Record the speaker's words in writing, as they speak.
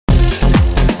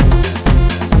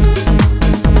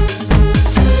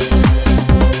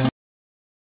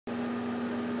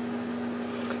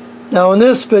Now in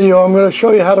this video I'm going to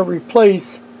show you how to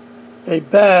replace a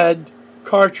bad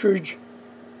cartridge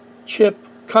chip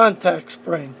contact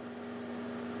spring.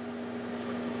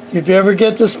 If you ever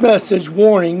get this message,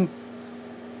 warning,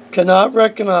 cannot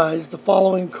recognize the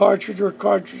following cartridge or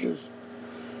cartridges,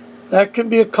 that can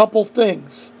be a couple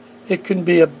things. It can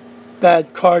be a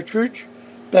bad cartridge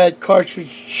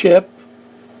chip,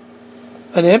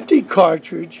 an empty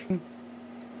cartridge,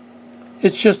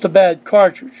 it's just a bad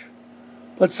cartridge.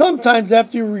 But sometimes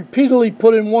after you repeatedly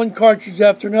put in one cartridge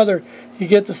after another, you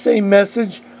get the same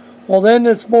message. Well, then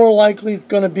it's more likely it's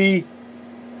going to be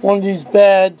one of these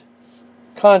bad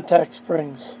contact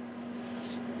springs.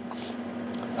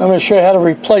 I'm going to show you how to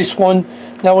replace one.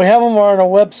 Now we have them on our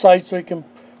website so you can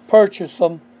purchase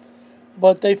them,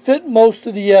 but they fit most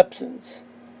of the Epsons.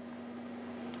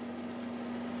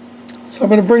 So I'm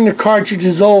going to bring the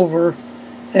cartridges over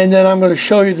and then I'm going to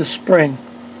show you the spring.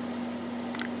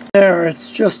 There, it's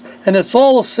just, and it's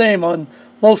all the same on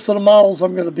most of the models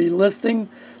I'm going to be listing.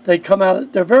 They come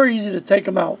out, they're very easy to take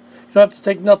them out. You don't have to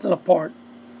take nothing apart.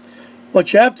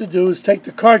 What you have to do is take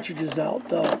the cartridges out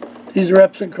though. These are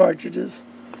Epson cartridges.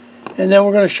 And then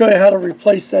we're going to show you how to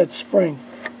replace that spring.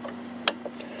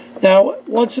 Now,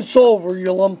 once it's over,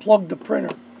 you'll unplug the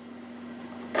printer.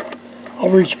 I'll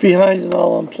reach behind and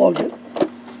I'll unplug it.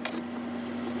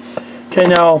 Okay,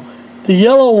 now, the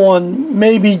yellow one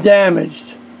may be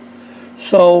damaged.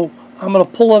 So, I'm going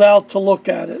to pull it out to look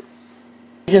at it.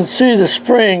 You can see the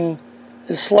spring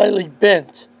is slightly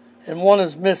bent and one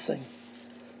is missing.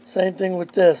 Same thing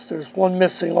with this. There's one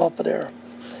missing off of there.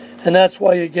 And that's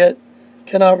why you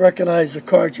cannot recognize the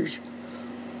cartridge.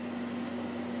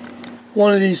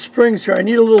 One of these springs here, I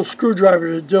need a little screwdriver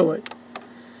to do it.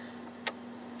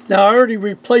 Now I already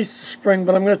replaced the spring,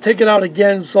 but I'm going to take it out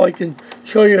again so I can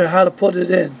show you how to put it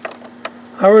in.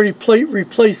 I already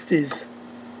replaced these.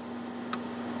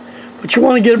 But you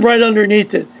want to get right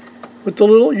underneath it. With the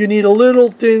you need a little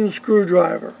thin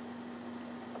screwdriver.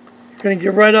 You're going to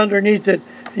get right underneath it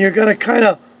and you're going to kind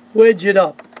of wedge it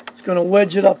up. It's going to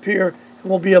wedge it up here and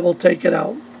we'll be able to take it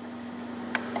out.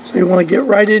 So you want to get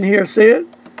right in here, see it?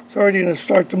 It's already going to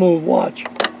start to move, watch.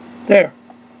 There,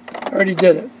 I already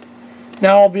did it.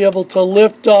 Now I'll be able to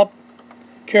lift up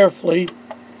carefully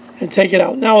and take it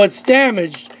out. Now it's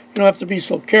damaged, you don't have to be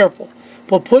so careful.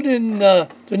 But put in the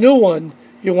new one,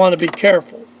 you want to be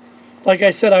careful. Like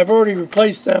I said, I've already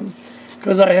replaced them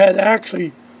because I had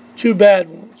actually two bad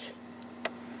ones.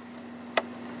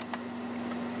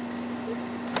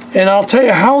 And I'll tell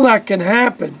you how that can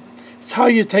happen. It's how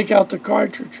you take out the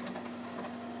cartridge.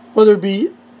 Whether it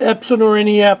be Epson or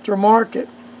any aftermarket.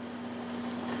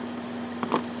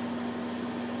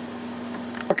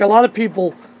 A lot of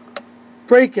people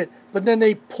break it, but then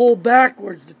they pull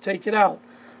backwards to take it out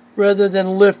rather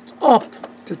than lift up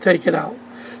to take it out.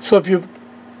 So if you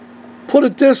put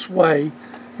it this way,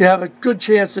 you have a good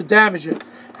chance to damage it.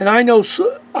 And I know,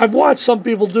 I've watched some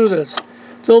people do this.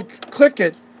 They'll click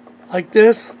it like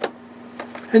this,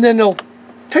 and then they'll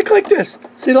take like this.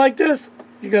 See, like this?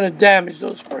 You're going to damage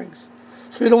those springs.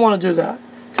 So you don't want to do that.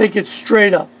 Take it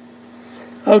straight up.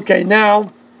 Okay,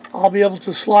 now I'll be able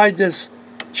to slide this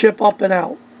chip up and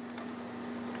out.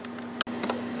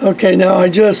 Okay, now I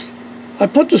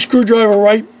put the screwdriver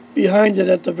right behind it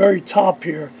at the very top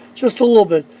here. Just a little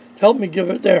bit to help me give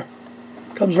it there.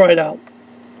 Comes right out.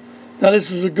 Now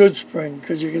this is a good spring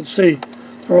because you can see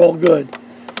they're all good.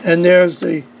 And there's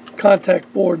the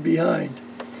contact board behind.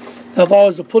 Now if I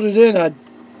was to put it in, I'm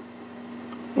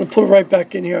going to put it right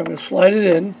back in here. I'm going to slide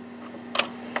it in.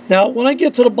 Now when I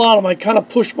get to the bottom, I kind of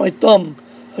push my thumb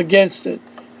against it.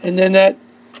 And then that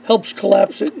helps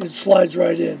collapse it and it slides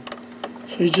right in.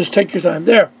 So you just take your time.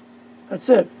 There. That's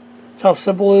it. That's how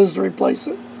simple it is to replace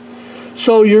it.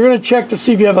 So you're going to check to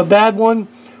see if you have a bad one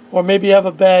or maybe you have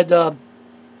a bad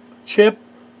chip,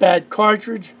 bad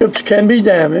cartridge. Chips can be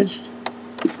damaged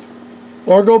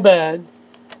or go bad.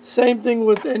 Same thing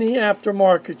with any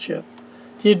aftermarket chip.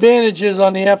 The advantage is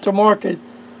on the aftermarket,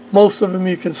 most of them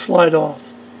you can slide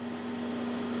off.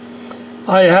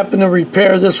 I happen to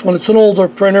repair this one. It's an older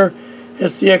printer.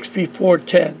 It's the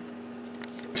XP410.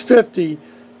 650,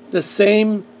 the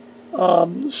same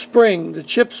spring, the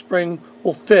chip spring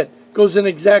will fit. Goes in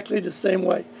exactly the same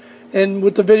way. And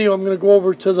with the video, I'm going to go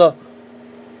over to the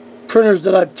printers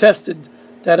that I've tested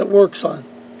that it works on.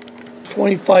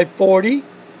 2540.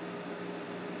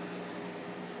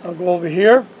 I'll go over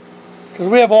here because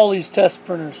we have all these test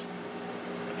printers.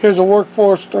 Here's a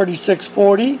Workforce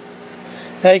 3640.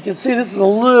 Now you can see this is a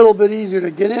little bit easier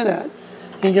to get in at.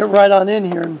 You can get right on in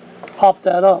here and pop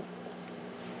that up.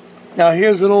 Now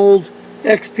here's an old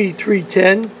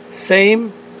XP310,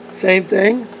 same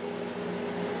thing.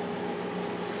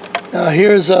 Now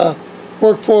here's a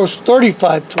Workforce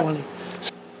 3520.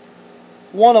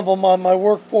 One of them on my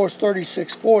Workforce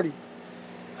 3640.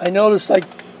 I noticed I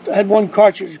had one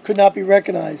cartridge that could not be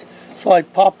recognized. So I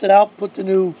popped it out, put the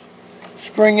new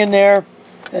spring in there,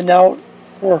 and now it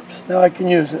works. Now I can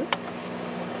use it.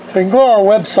 So you can go to our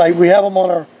website. We have them on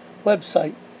our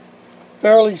website.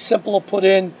 Fairly simple to put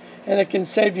in, and it can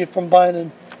save you from buying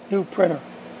a new printer.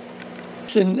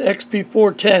 It's in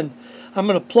XP410. I'm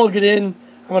going to plug it in.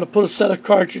 I'm going to put a set of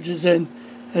cartridges in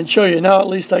and show you. Now at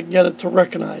least I can get it to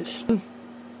recognize.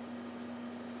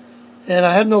 And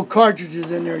I have no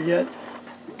cartridges in there yet.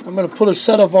 I'm going to put a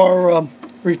set of our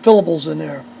refillables in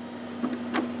there.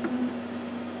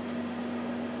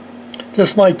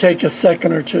 This might take a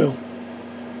second or two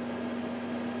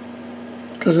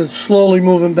because it's slowly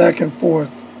moving back and forth.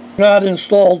 Not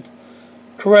installed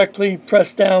correctly,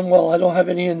 pressed down well. I don't have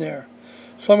any in there.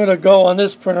 So I'm going to go on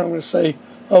this printer, I'm going to say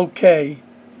OK.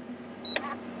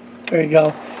 There you go.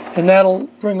 And that'll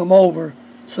bring them over,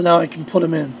 so now I can put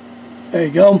them in. There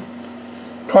you go.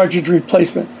 Cartridge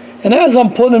replacement. And as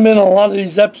I'm putting them in a lot of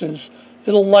these Epsons,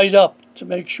 it'll light up to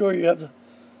make sure you have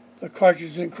the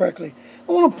cartridges in correctly.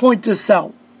 I want to point this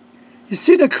out. You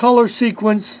see the color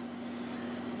sequence?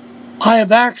 I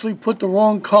have actually put the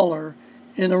wrong color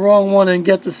in the wrong one and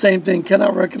get the same thing,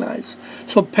 cannot recognize.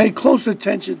 So pay close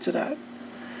attention to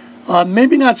that.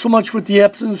 Maybe not so much with the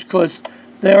Epsons because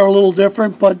they are a little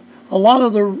different, but a lot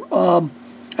of the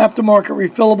aftermarket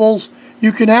refillables,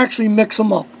 you can actually mix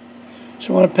them up.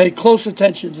 So I want to pay close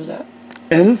attention to that.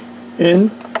 In,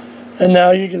 and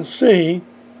now you can see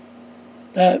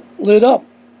that lit up.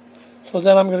 So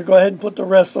then I'm going to go ahead and put the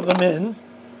rest of them in.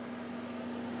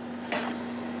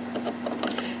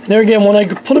 And there again, when I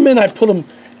put them in, I put them,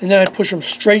 and then I push them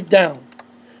straight down.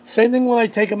 Same thing when I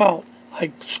take them out.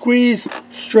 I squeeze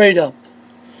straight up.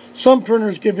 Some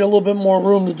printers give you a little bit more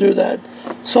room to do that.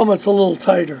 Some it's a little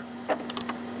tighter.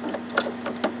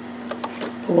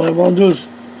 But what I want to do is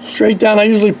straight down. I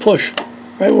usually push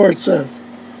right where it says.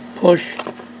 Push.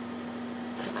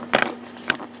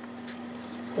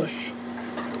 Push.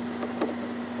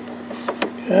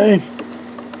 Okay.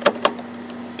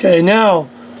 Okay, now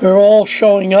they're all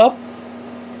showing up.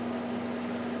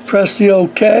 Press the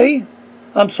OK.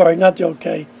 I'm sorry, not the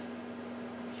OK.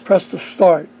 Press the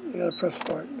start. You gotta press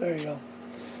start. There you go.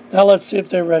 Now let's see if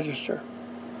they register.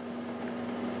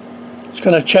 It's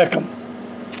gonna check them.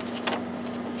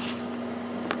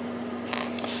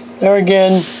 There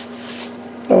again,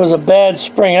 there was a bad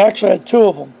spring. Actually, I had two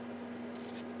of them.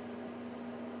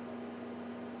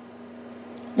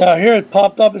 Now here it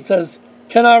popped up. It says,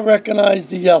 cannot recognize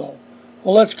the yellow.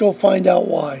 Well, let's go find out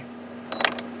why.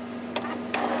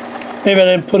 Maybe I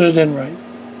didn't put it in right.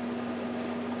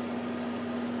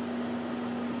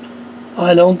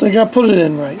 I don't think I put it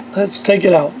in right. Let's take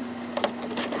it out.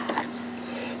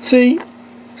 See,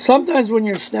 sometimes when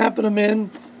you're snapping them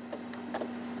in,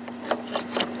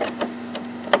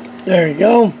 there you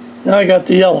go. Now I got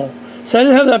the yellow. So I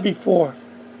didn't have that before.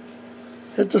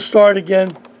 Hit the start again.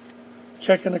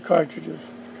 Checking the cartridges.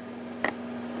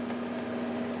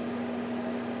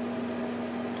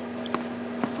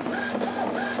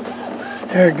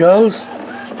 There it goes.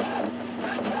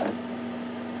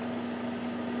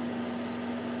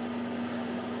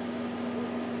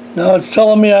 Now it's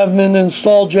telling me I haven't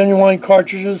installed genuine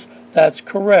cartridges. That's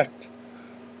correct.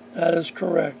 That is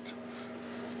correct.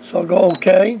 So I'll go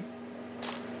OK.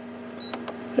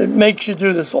 It makes you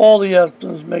do this. All the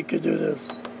Epsons make you do this.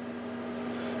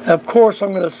 And of course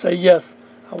I'm going to say yes,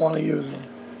 I want to use them.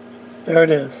 There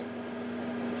it is.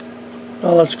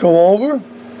 Now let's go over.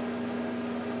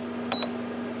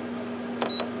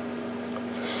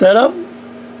 Setup.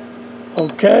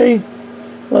 OK.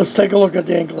 Let's take a look at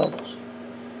the ink levels.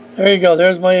 There you go.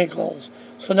 There's my ink levels.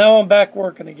 So now I'm back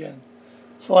working again.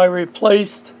 So I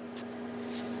replaced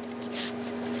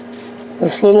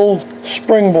this little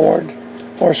springboard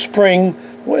or spring.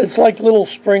 It's like little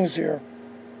springs here.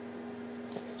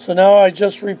 So now I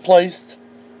just replaced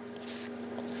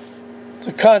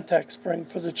the contact spring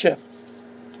for the chip.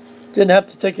 Didn't have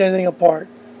to take anything apart.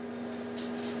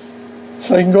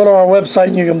 So you can go to our website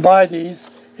and you can buy these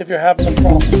if you're having a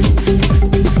problem.